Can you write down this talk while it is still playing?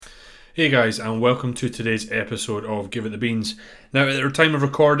Hey guys, and welcome to today's episode of Give It the Beans. Now, at the time of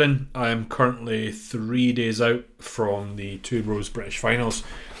recording, I am currently 3 days out from the Two Bros British Finals.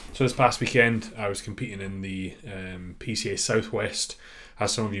 So this past weekend, I was competing in the PCA Southwest,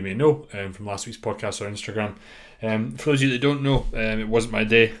 as some of you may know from last week's podcast or Instagram. For those of you that don't know, it wasn't my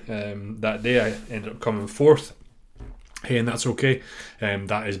day. That day, I ended up coming fourth. Hey, and that's okay.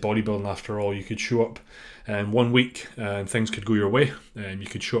 That is bodybuilding after all. You could show up 1 week and things could go your way. You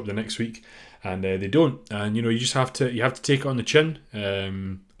could show up the next week and they don't. And you just have to take it on the chin,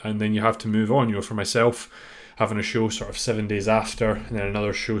 and then you have to move on. For myself, having a show sort of 7 days after, and then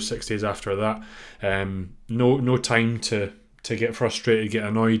another show 6 days after that. No time to get frustrated, get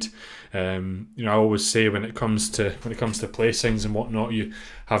annoyed. I always say when it comes to placings and whatnot, you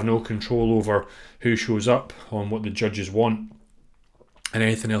have no control over who shows up, on what the judges want, and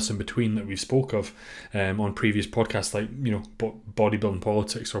anything else in between that we've spoke of on previous podcasts, like bodybuilding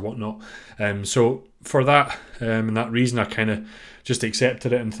politics or whatnot. So for that and that reason, I kind of just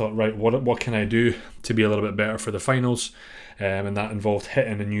accepted it and thought, right, what can I do to be a little bit better for the finals? And that involved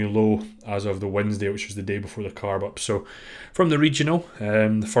hitting a new low as of the Wednesday, which was the day before the carb up. So from the regional,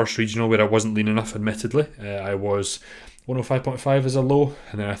 the first regional where I wasn't lean enough, admittedly, I was 105.5 as a low,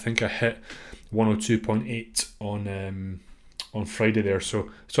 and then I think I hit 102.8 on Friday there.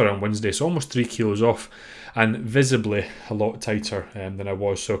 On Wednesday. So almost 3 kilos off, and visibly a lot tighter than I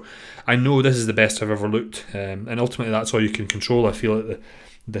was. So I know this is the best I've ever looked, and ultimately that's all you can control. I feel like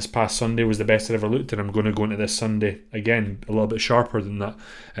this past Sunday was the best I've ever looked, and I'm going to go into this Sunday again a little bit sharper than that,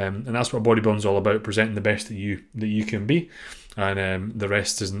 and that's what bodybuilding's all about: presenting the best that you can be, and the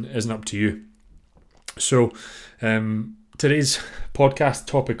rest isn't up to you. So today's podcast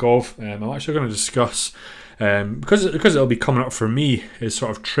topic I'm actually going to discuss, because it'll be coming up for me, is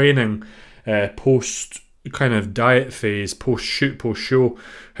sort of training post kind of diet phase, post shoot, post show,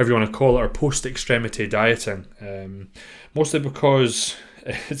 however you want to call it, or post extremity dieting. Mostly because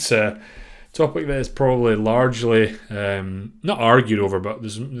it's a topic that is probably largely not argued over, but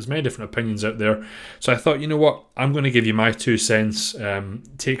there's many different opinions out there. So I thought, you know what, I'm going to give you my 2 cents.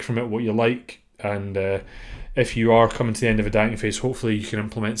 Take from it what you like, and if you are coming to the end of a dieting phase, hopefully you can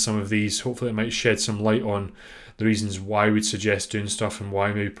implement some of these. Hopefully it might shed some light on the reasons why we'd suggest doing stuff and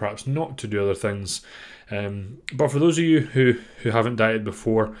why maybe perhaps not to do other things. But for those of you who haven't dieted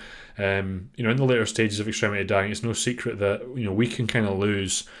before, in the later stages of extremity dieting, it's no secret that we can kind of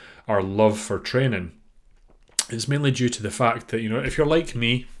lose our love for training. It's mainly due to the fact that if you're like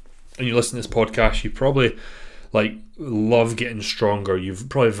me and you listen to this podcast, you probably love getting stronger. You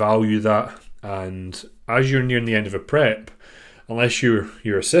probably value that, and as you're nearing the end of a prep, unless you're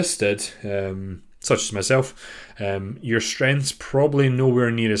assisted, such as myself, your strength's probably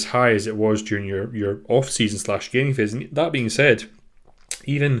nowhere near as high as it was during your off-season / gaining phase. And that being said,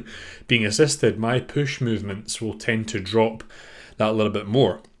 even being assisted, my push movements will tend to drop that little bit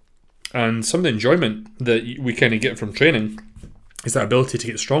more. And some of the enjoyment that we kind of get from training is that ability to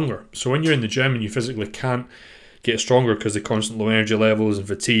get stronger. So when you're in the gym and you physically can't get stronger because of constant low energy levels and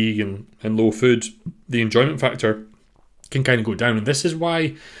fatigue and low food, the enjoyment factor can kind of go down. And this is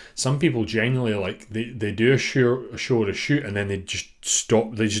why some people genuinely they do a show or a shoot and then they just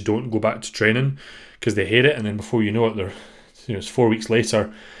stop. They just don't go back to training because they hate it, and then before you know it, it's 4 weeks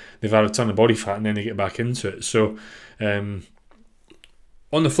later, they've had a ton of body fat and then they get back into it. So on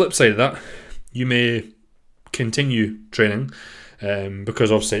the flip side of that, you may continue training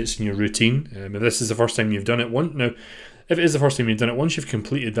because obviously it's in your routine. If this is the first time you've done it, if it is the first time you've done it, once you've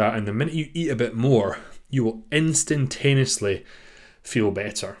completed that, and the minute you eat a bit more, you will instantaneously feel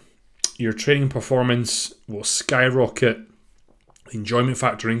better. Your training performance will skyrocket. The enjoyment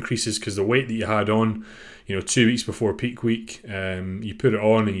factor increases because the weight that you had on, 2 weeks before peak week, you put it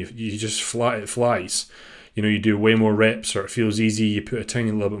on and you just it flies. You do way more reps, or it feels easy. You put a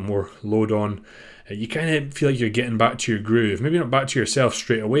tiny little bit more load on. You kind of feel like you're getting back to your groove. Maybe not back to yourself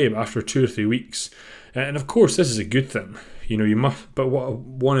straight away, but after 2 or 3 weeks. And of course, this is a good thing. You must. But what I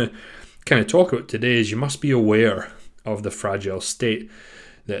want to kind of talk about today is you must be aware of the fragile state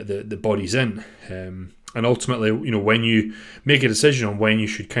that the body's in. And ultimately, when you make a decision on when you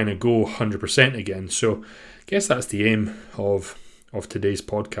should kind of go 100% again. So I guess that's the aim of today's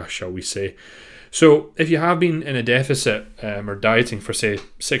podcast, shall we say. So if you have been in a deficit or dieting for, say,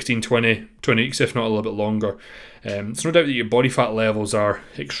 16, 20 weeks, if not a little bit longer, it's no doubt that your body fat levels are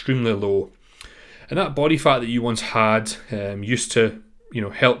extremely low. And that body fat that you once had used to,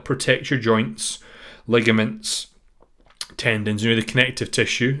 help protect your joints, ligaments, tendons, the connective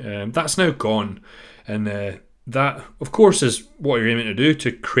tissue. That's now gone. And that, of course, is what you're aiming to do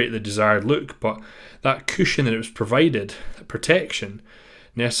to create the desired look. But that cushion that it was provided, that protection,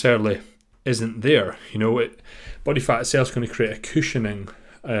 necessarily isn't there. Body fat itself is going to create a cushioning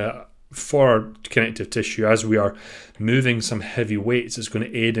for connective tissue as we are moving some heavy weights. It's going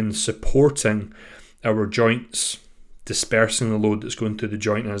to aid in supporting our joints, dispersing the load that's going through the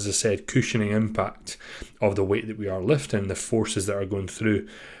joint, and as I said, cushioning impact of the weight that we are lifting, the forces that are going through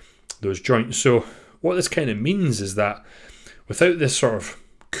those joints. So what this kind of means is that without this sort of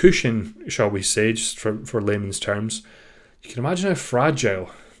cushion, shall we say, just for layman's terms, you can imagine how fragile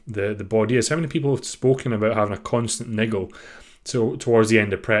the body is. How many people have spoken about having a constant niggle towards the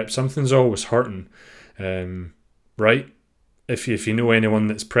end of prep? Something's always hurting, right? If you know anyone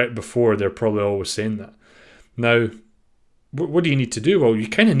that's prepped before, they're probably always saying that. Now, what do you need to do? Well, you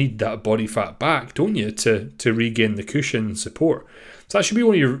kind of need that body fat back, don't you, to regain the cushion support. So that should be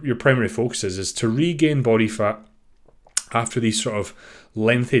one of your primary focuses, is to regain body fat after these sort of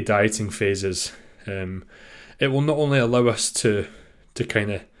lengthy dieting phases. It will not only allow us to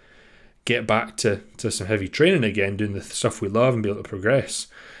kind of get back to some heavy training again, doing the stuff we love and be able to progress,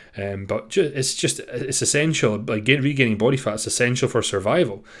 but it's essential. Like regaining body fat is essential for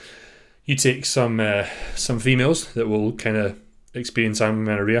survival. You take some females that will kind of experience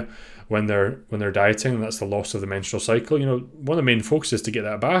amenorrhea when they're dieting, and that's the loss of the menstrual cycle. One of the main focuses to get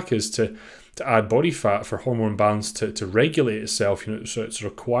that back is to add body fat for hormone balance to regulate itself. So it's a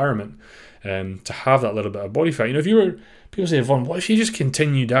requirement to have that little bit of body fat. People say, Vaughn, what if you just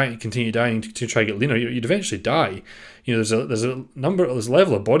continue dieting to try to get leaner? You'd eventually die. There's a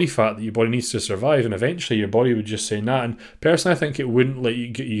level of body fat that your body needs to survive, and eventually your body would just say nah. And personally, I think it wouldn't let you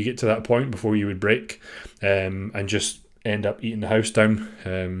get to that point before you would break and just end up eating the house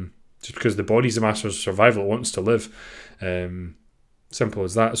down. Just because the body's a master of survival, it wants to live. Simple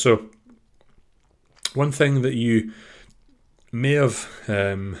as that. So one thing that you may have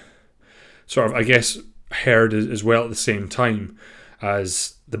sort of, I guess, heard as well at the same time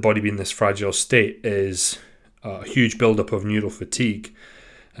as the body being in this fragile state is a huge buildup of neural fatigue.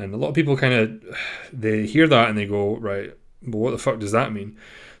 And a lot of people they hear that and they go, right, well, what the fuck does that mean?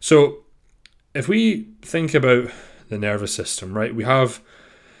 So if we think about the nervous system, right, we have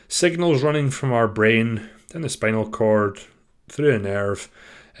signals running from our brain down the spinal cord through a nerve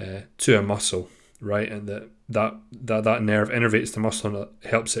to a muscle, right, and that nerve innervates the muscle and it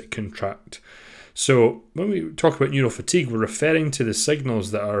helps it contract. So when we talk about neural fatigue, we're referring to the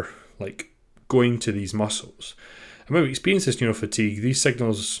signals that are like going to these muscles. And when we experience this neural fatigue, these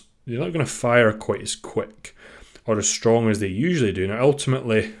signals, they're not going to fire quite as quick or as strong as they usually do. Now,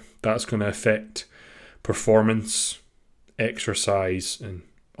 ultimately, that's going to affect performance, exercise, and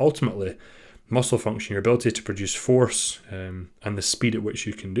ultimately muscle function, your ability to produce force, and the speed at which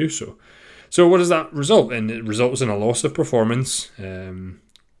you can do so. So what does that result in? It results in a loss of performance,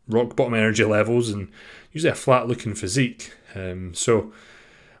 rock bottom energy levels, and usually a flat looking physique. So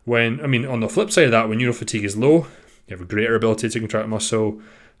on the flip side of that, when neural fatigue is low, you have a greater ability to contract muscle,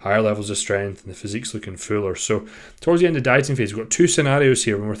 higher levels of strength, and the physique's looking fuller. So towards the end of the dieting phase, we've got two scenarios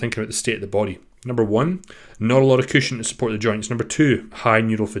here when we're thinking about the state of the body. Number one, not a lot of cushion to support the joints. Number two, high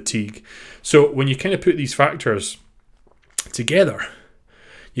neural fatigue. So when you kind of put these factors together,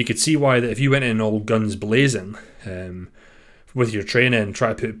 you could see why that if you went in all guns blazing with your training and try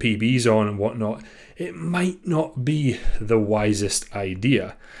to put PBs on and whatnot, it might not be the wisest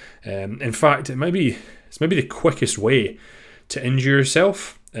idea. In fact, it's maybe the quickest way to injure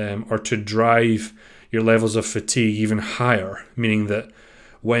yourself or to drive your levels of fatigue even higher, meaning that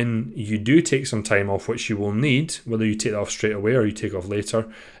when you do take some time off, which you will need, whether you take that off straight away or you take off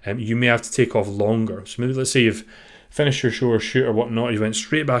later, you may have to take off longer. So maybe let's say you've finished your show or shoot or whatnot, you went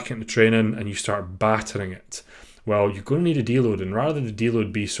straight back into training and you start battering it. Well, you're going to need a deload, and rather than the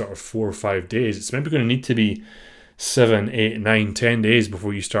deload be sort of 4 or 5 days, it's maybe going to need to be 7, 8, 9, 10 days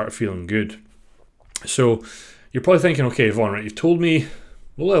before you start feeling good. So you're probably thinking, okay, Vaughn, right, you've told me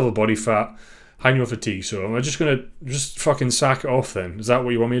low level body fat, high neural fatigue, so am I just going to fucking sack it off then? Is that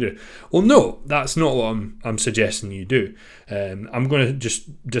what you want me to do? Well, no, that's not what I'm suggesting you do. I'm going to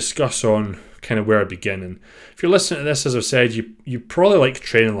just discuss on kind of where I begin. And if you're listening to this, as I've said, you probably like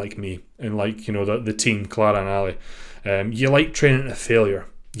training like me and like, the team, Clara and Ali. You like training to failure.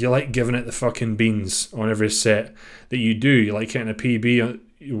 You like giving it the fucking beans on every set that you do. You like hitting a PB,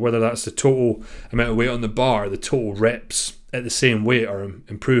 whether that's the total amount of weight on the bar, the total reps at the same weight, or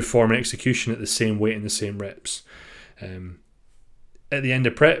improve form and execution at the same weight and the same reps. At the end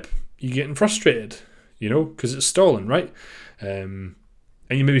of prep, you're getting frustrated, because it's stalling, right? And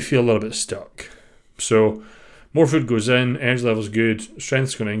you maybe feel a little bit stuck. So more food goes in, energy level's good,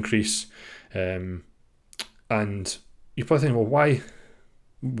 strength's going to increase, and you're probably thinking, well,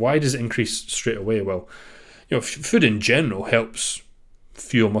 why does it increase straight away? Well, food in general helps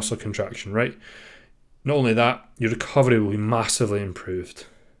fuel muscle contraction, right? Not only that, your recovery will be massively improved.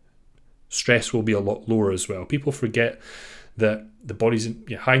 Stress will be a lot lower as well. People forget that the body's in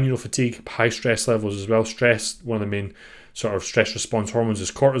high neural fatigue, high stress levels as well. Stress, one of the main sort of stress response hormones is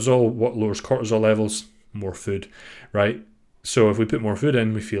cortisol. What lowers cortisol levels? More food, right? So if we put more food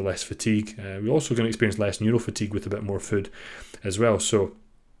in, we feel less fatigue. We're also going to experience less neural fatigue with a bit more food as well. So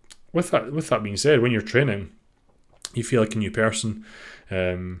with that being said, when you're training, you feel like a new person.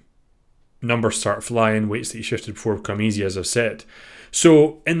 Numbers start flying, weights that you shifted before become easy, as I've said.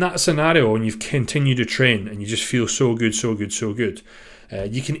 So in that scenario, when you've continued to train and you just feel so good,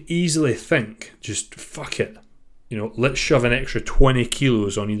 you can easily think, just fuck it. Let's shove an extra 20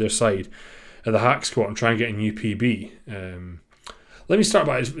 kilos on either side of the hack squat and try and get a new PB. Let me start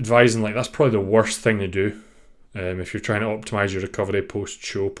by advising, that's probably the worst thing to do if you're trying to optimize your recovery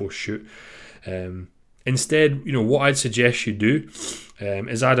post-show, post-shoot. Instead, what I'd suggest you do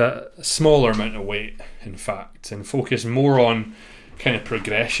is add a smaller amount of weight, in fact, and focus more on kind of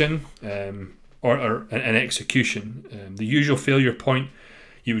progression or an execution. The usual failure point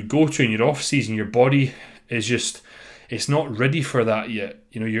you would go to in your off-season, your body is just, it's not ready for that yet.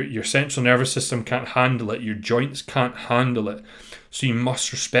 Your central nervous system can't handle it, your joints can't handle it. So you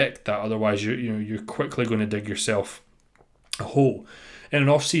must respect that, otherwise you're quickly going to dig yourself a hole. In an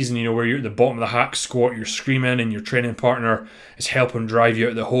off season, where you're at the bottom of the hack squat, you're screaming and your training partner is helping drive you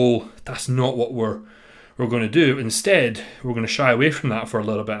out of the hole. That's not what we're going to do. Instead, we're going to shy away from that for a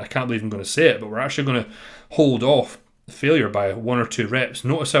little bit. I can't believe I'm going to say it, but we're actually going to hold off failure by 1 or 2 reps.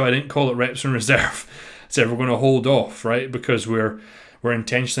 Notice how I didn't call it reps in reserve. I said we're going to hold off, right? Because we're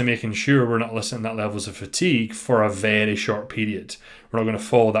intentionally making sure we're not listening at levels of fatigue for a very short period. We're not going to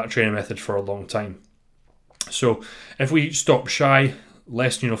follow that training method for a long time. So if we stop shy,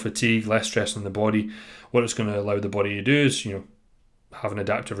 less neural fatigue, less stress on the body, what it's going to allow the body to do is, have an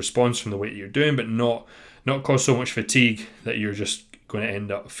adaptive response from the weight that you're doing, but not cause so much fatigue that you're just going to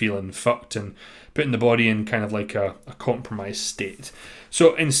end up feeling fucked and putting the body in kind of like a compromised state.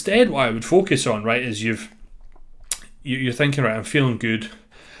 So instead, what I would focus on, right, is you're thinking, right, I'm feeling good.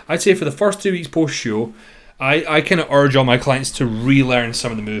 I'd say for the first 2 weeks post-show, I kind of urge all my clients to relearn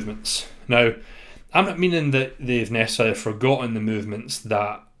some of the movements. Now, I'm not meaning that they've necessarily forgotten the movements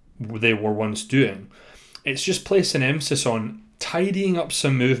that they were once doing. It's just placing emphasis on tidying up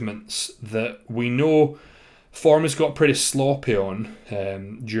some movements that we know form has got pretty sloppy on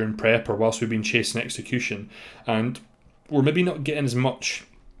during prep or whilst we've been chasing execution, and we're maybe not getting as much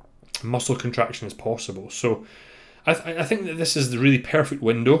muscle contraction as possible. So I think that this is the really perfect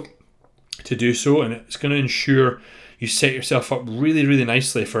window to do so, and it's going to ensure you set yourself up really, really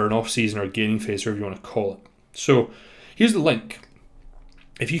nicely for an off-season or gaining phase, whatever you want to call it. So here's the link.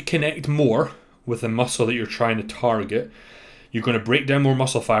 If you connect more with the muscle that you're trying to target, you're going to break down more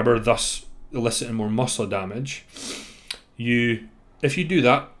muscle fiber, thus eliciting more muscle damage. If you do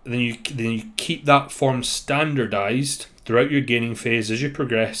that, then you keep that form standardized throughout your gaining phase. As you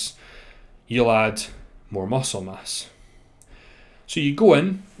progress, you'll add more muscle mass. So you go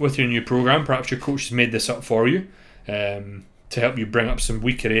in with your new program. Perhaps your coach has made this up for you to help you bring up some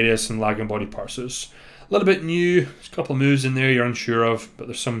weaker areas, some lagging body parts. So it's a little bit new. There's a couple of moves in there you're unsure of, but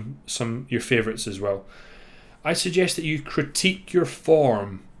there's some your favourites as well. I suggest that you critique your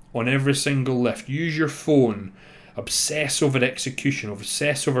form on every single lift. Use your phone. Obsess over execution,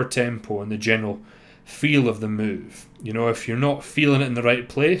 obsess over tempo and the general feel of the move. If you're not feeling it in the right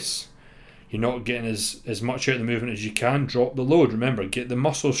place, you're not getting as much out of the movement as you can, drop the load. Remember, get the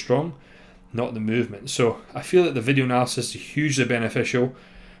muscle strong, not the movement. So I feel that the video analysis is hugely beneficial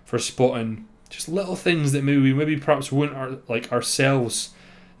for spotting just little things that maybe perhaps wouldn't ourselves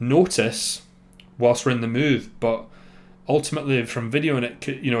notice whilst we're in the move, but ultimately from videoing it,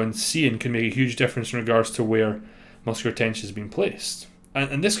 and seeing can make a huge difference in regards to where muscular tension has been placed.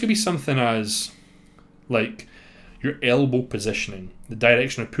 And this could be something as like your elbow positioning, the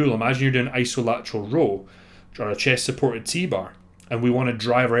direction of pull. Imagine you're doing isolateral row or a chest supported T-bar, and we want to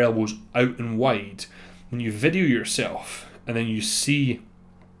drive our elbows out and wide. When you video yourself and then you see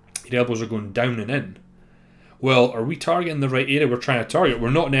your elbows are going down and in, well, are we targeting the right area we're trying to target?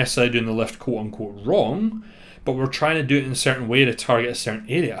 We're not necessarily doing the lift quote unquote wrong, but we're trying to do it in a certain way to target a certain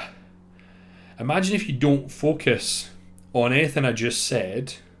area. Imagine if you don't focus on anything I just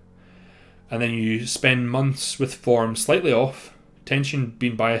said, and then you spend months with form slightly off, tension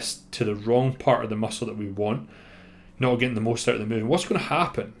being biased to the wrong part of the muscle that we want, not getting the most out of the movement. What's going to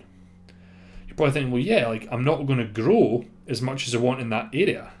happen? You're probably thinking, well, yeah, I'm not going to grow as much as I want in that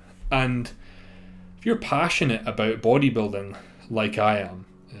area. And if you're passionate about bodybuilding like I am,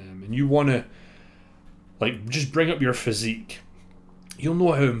 and you want to just bring up your physique, you'll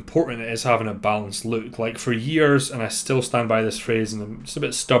know how important it is having a balanced look. Like for years, and I still stand by this phrase, and I'm just a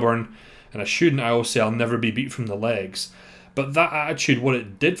bit stubborn, and I will say I'll never be beat from the legs. But that attitude, what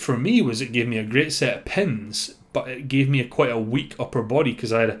it did for me was it gave me a great set of pins, but it gave me quite a weak upper body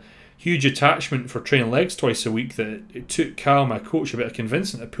because I had a huge attachment for training legs twice a week that it took Cal, my coach, a bit of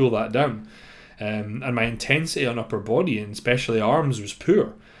convincing to pull that down. And my intensity on upper body and especially arms was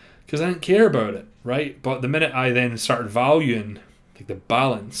poor because I didn't care about it, right? But the minute I then started valuing like the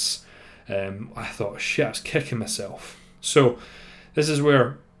balance, I thought, shit, I was kicking myself. So this is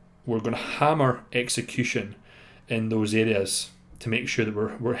where we're going to hammer execution in those areas to make sure that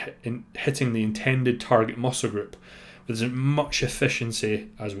we're hitting the intended target muscle group with as much efficiency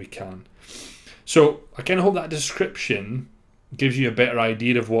as we can. So I kind of hope that description gives you a better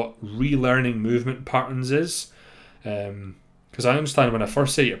idea of what relearning movement patterns is. Because I understand when I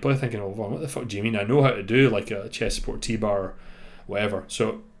first say it, you're probably thinking, oh, well, what the fuck do you mean? I know how to do like a chest support T-bar or whatever.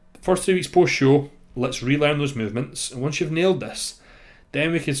 So first 3 weeks post-show, let's relearn those movements. And once you've nailed this,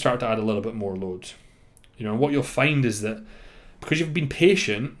 then we can start to add a little bit more load. And what you'll find is that because you've been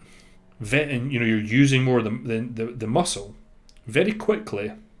patient, and you're using more of the muscle, very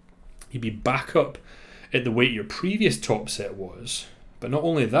quickly you'll be back up at the weight your previous top set was. But not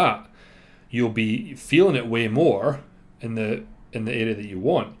only that, you'll be feeling it way more in the area that you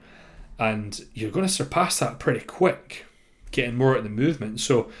want, and you're going to surpass that pretty quick, getting more at the movement.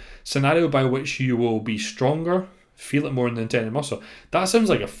 So scenario by which you will be stronger, feel it more in the intended muscle. That sounds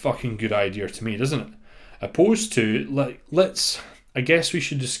like a fucking good idea to me, doesn't it? Opposed to, I guess we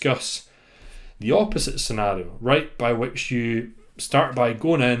should discuss the opposite scenario, right? By which you start by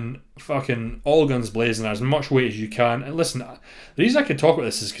going in, fucking all guns blazing, as much weight as you can. And listen, the reason I can talk about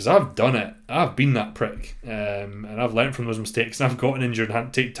this is because I've done it. I've been that prick. And I've learned from those mistakes, and I've gotten injured and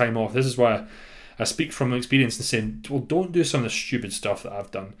had to take time off. This is why I speak from experience and saying, well, don't do some of the stupid stuff that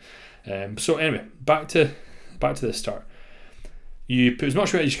I've done. So anyway, back to the start. You put as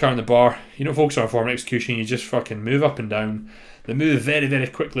much weight as you can on the bar. You don't focus on form and execution. You just fucking move up and down. The move very, very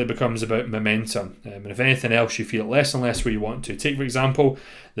quickly becomes about momentum. And if anything else, you feel less and less where you want to. Take, for example,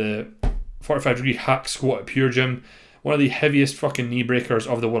 the 45-degree hack squat at Pure Gym. One of the heaviest fucking knee breakers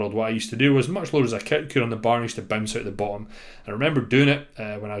of the world. What I used to do was much lower as I could on the bar and used to bounce out the bottom. I remember doing it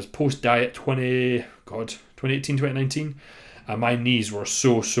when I was post-diet 2018, 2019. And my knees were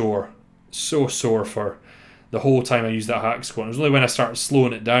so sore for the whole time I used that hack squat. It was only when I started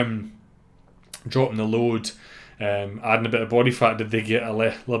slowing it down, dropping the load, adding a bit of body fat, did they get a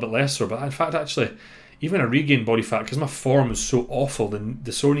little bit less sore. But in fact, actually, even when I regained body fat, because my form was so awful,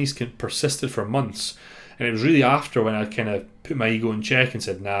 the sore knees persisted for months. And it was really after when I kind of put my ego in check and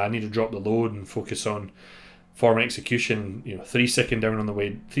said, nah, I need to drop the load and focus on form and execution. 3 second down on the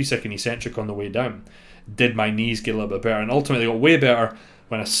way, 3 second eccentric on the way down. Did my knees get a little bit better? And ultimately got way better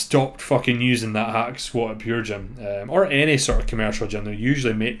when I stopped fucking using that hack squat at Pure Gym, or any sort of commercial gym. They're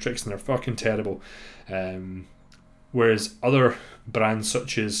usually matrix and they're fucking terrible. Whereas other brands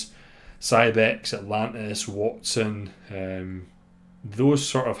such as Cybex, Atlantis, Watson, those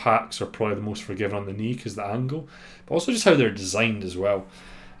sort of hacks are probably the most forgiving on the knee because the angle, but also just how they're designed as well.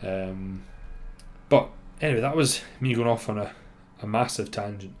 But anyway, that was me going off on a massive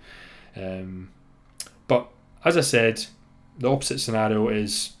tangent. But as I said, the opposite scenario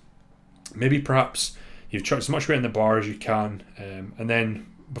is maybe perhaps you've chucked as much weight in the bar as you can, and then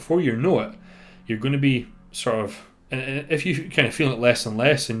before you know it, you're going to be sort of, and if you kind of feeling it less and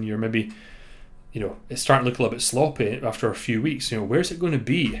less, and you're maybe, it's starting to look a little bit sloppy after a few weeks, where's it going to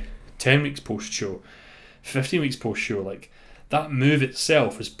be 10 weeks post-show, 15 weeks post-show? Like, that move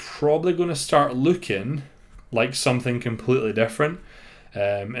itself is probably going to start looking like something completely different.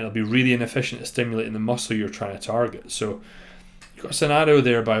 It'll be really inefficient at stimulating the muscle you're trying to target. So you've got a scenario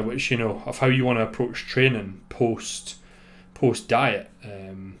there by which, of how you want to approach training post diet.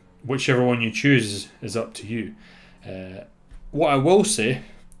 Whichever one you choose is up to you. What I will say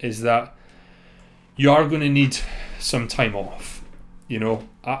is that you are going to need some time off.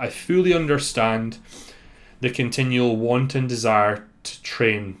 I fully understand the continual want and desire to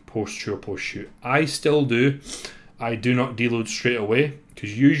train post-show, post-shoot. I still do. I do not deload straight away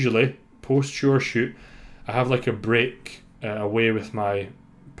because usually post-show or shoot, I have like a break away with my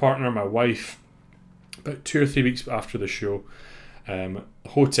partner, my wife, about 2 or 3 weeks after the show.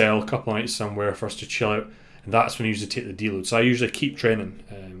 Hotel, a couple of nights somewhere for us to chill out, and that's when I usually take the deload. So I usually keep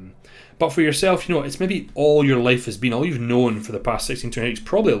training. But for yourself, it's maybe all your life has been, all you've known for the past 16, 20 weeks,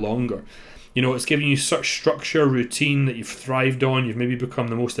 probably longer. It's giving you such structure, routine that you've thrived on. You've maybe become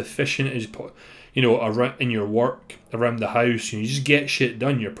the most efficient in your work, around the house. You just get shit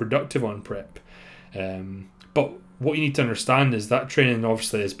done. You're productive on prep. But what you need to understand is that training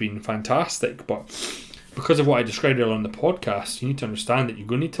obviously has been fantastic, but because of what I described earlier on the podcast, you need to understand that you're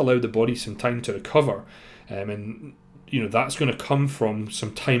going to need to allow the body some time to recover, and that's going to come from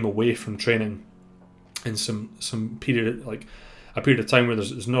some time away from training, and some period, like a period of time where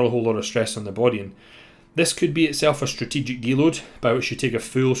there's not a whole lot of stress on the body. And this could be itself a strategic deload, by which you take a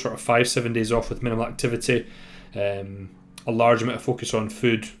full sort of 5-7 days off with minimal activity, a large amount of focus on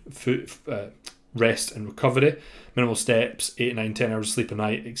food, rest and recovery, minimal steps, 8, 9, 10 hours of sleep a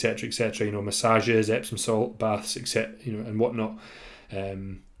night, etc., etc. Massages, Epsom salt baths, etc., and whatnot.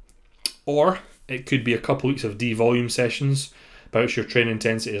 Or it could be a couple of weeks of devolume sessions, by which your training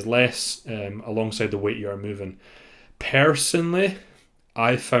intensity is less, alongside the weight you are moving. Personally,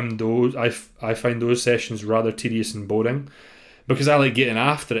 I find those sessions rather tedious and boring, because I like getting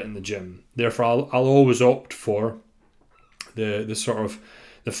after it in the gym. Therefore, I'll always opt for the sort of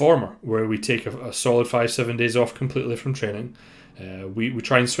the former, where we take a solid 5-7 days off completely from training. We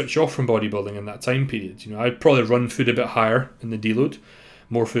try and switch off from bodybuilding in that time period. I'd probably run food a bit higher in the deload.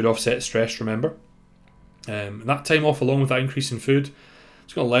 More food offsets stress, remember. That time off, along with that increase in food,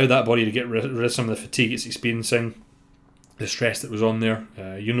 it's going to allow that body to get rid of some of the fatigue it's experiencing, the stress that was on there.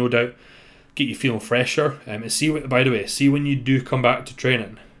 You no doubt get you feeling fresher. By the way, when you do come back to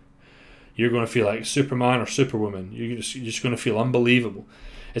training, you're going to feel like Superman or Superwoman. You're just going to feel unbelievable.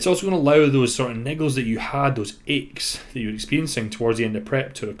 It's also going to allow those sort of niggles that you had, those aches that you were experiencing towards the end of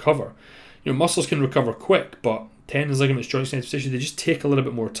prep, to recover. Muscles can recover quick, but tendons, ligaments, joints, connective tissue, they just take a little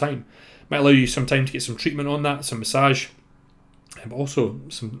bit more time. Might allow you some time to get some treatment on that, some massage, but also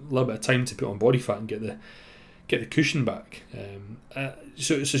a little bit of time to put on body fat and get the cushion back.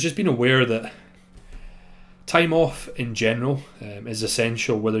 So it's just being aware that time off in general is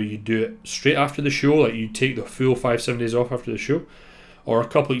essential, whether you do it straight after the show, like you take the full 5-7 days off after the show, or a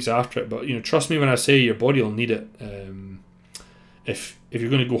couple weeks after it. But trust me when I say your body will need it. If you're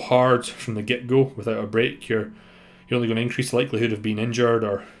going to go hard from the get-go without a break, you're only going to increase the likelihood of being injured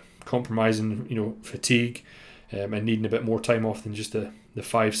or compromising fatigue, and needing a bit more time off than just the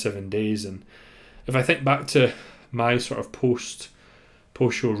 5-7 days. And if I think back to my sort of post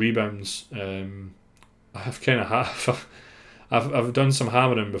show rebounds, I've done some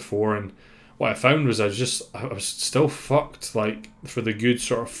hammering before, and what I found was I was still fucked, like, for the good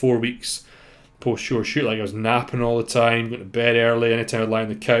sort of 4 weeks post show shoot. Like, I was napping all the time, going to bed early. Anytime I'd lie on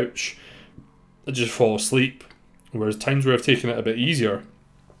the couch, I'd just fall asleep. Whereas times where I've taken it a bit easier,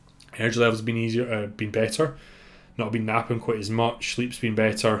 energy levels have been better, not been napping quite as much, sleep's been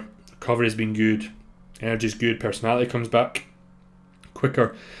better, recovery's been good, energy's good, personality comes back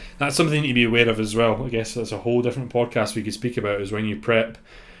quicker. That's something you need to be aware of as well. I guess that's a whole different podcast we could speak about, is when you prep,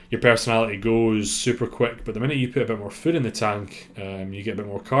 your personality goes super quick, but the minute you put a bit more food in the tank, you get a bit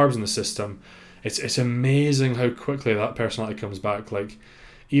more carbs in the system, it's amazing how quickly that personality comes back. Like,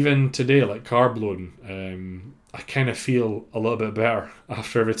 even today, like carb loading, I kind of feel a little bit better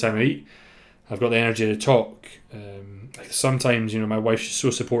after every time I eat. I've got the energy to talk. Sometimes, my wife's just so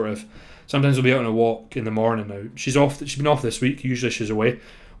supportive. Sometimes we'll be out on a walk in the morning. Now she's been off this week. Usually she's away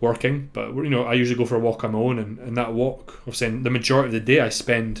working, but I usually go for a walk on my own, and that walk, I'm saying, the majority of the day I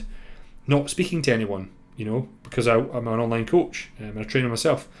spend not speaking to anyone, because I'm an online coach, and I train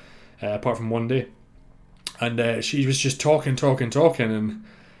myself, apart from one day. And she was just talking, and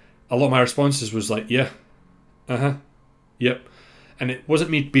a lot of my responses was like, yeah, yep. And it wasn't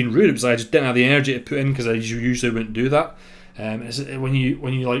me being rude, it was like I just didn't have the energy to put in, because I usually wouldn't do that. It's when you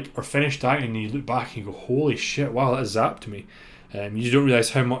like are finished acting and you look back and you go, holy shit, wow, that has zapped me. You don't realise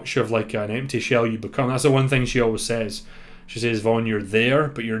how much of like an empty shell you become. That's the one thing she always says. She says, Vaughn, you're there,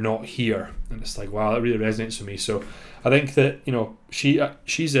 but you're not here. And it's like, wow, that really resonates with me. So I think that,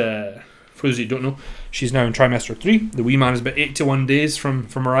 she's for those who don't know, she's now in trimester 3. The wee man is about 81 days from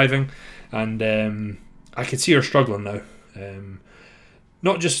arriving, and I could see her struggling now.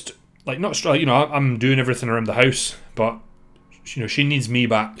 Not struggling, I'm doing everything around the house, but she needs me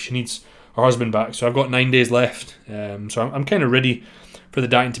back. She needs her husband back. So I've got 9 days left. So I'm kind of ready for the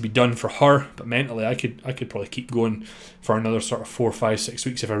dieting to be done for her. But mentally, I could probably keep going for another sort of 4, 5, 6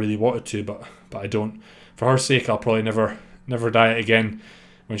 weeks if I really wanted to. But I don't. For her sake, I'll probably never diet again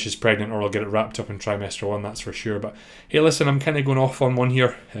when she's pregnant, or I'll get it wrapped up in trimester 1. That's for sure. But hey, listen, I'm kind of going off on one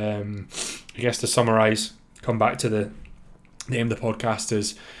here. I guess to summarise, come back to the aim of the podcast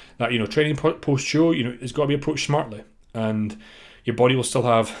is that training post show, it's got to be approached smartly, and your body will still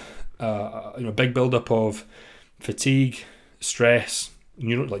have a big build up of fatigue, stress,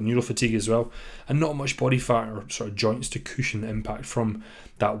 neural fatigue as well, and not much body fat or sort of joints to cushion the impact from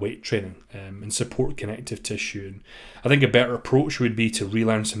that weight training, and support connective tissue. And I think a better approach would be to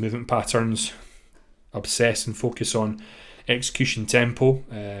relearn some movement patterns, obsess and focus on execution tempo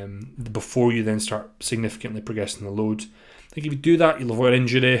before you then start significantly progressing the load. I think if you do that, you'll avoid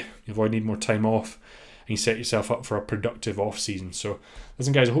injury, you avoid needing more time off, and you set yourself up for a productive off season. So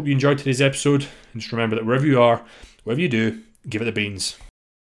listen guys, I hope you enjoyed today's episode, and just remember that wherever you are, whatever you do, give it the beans.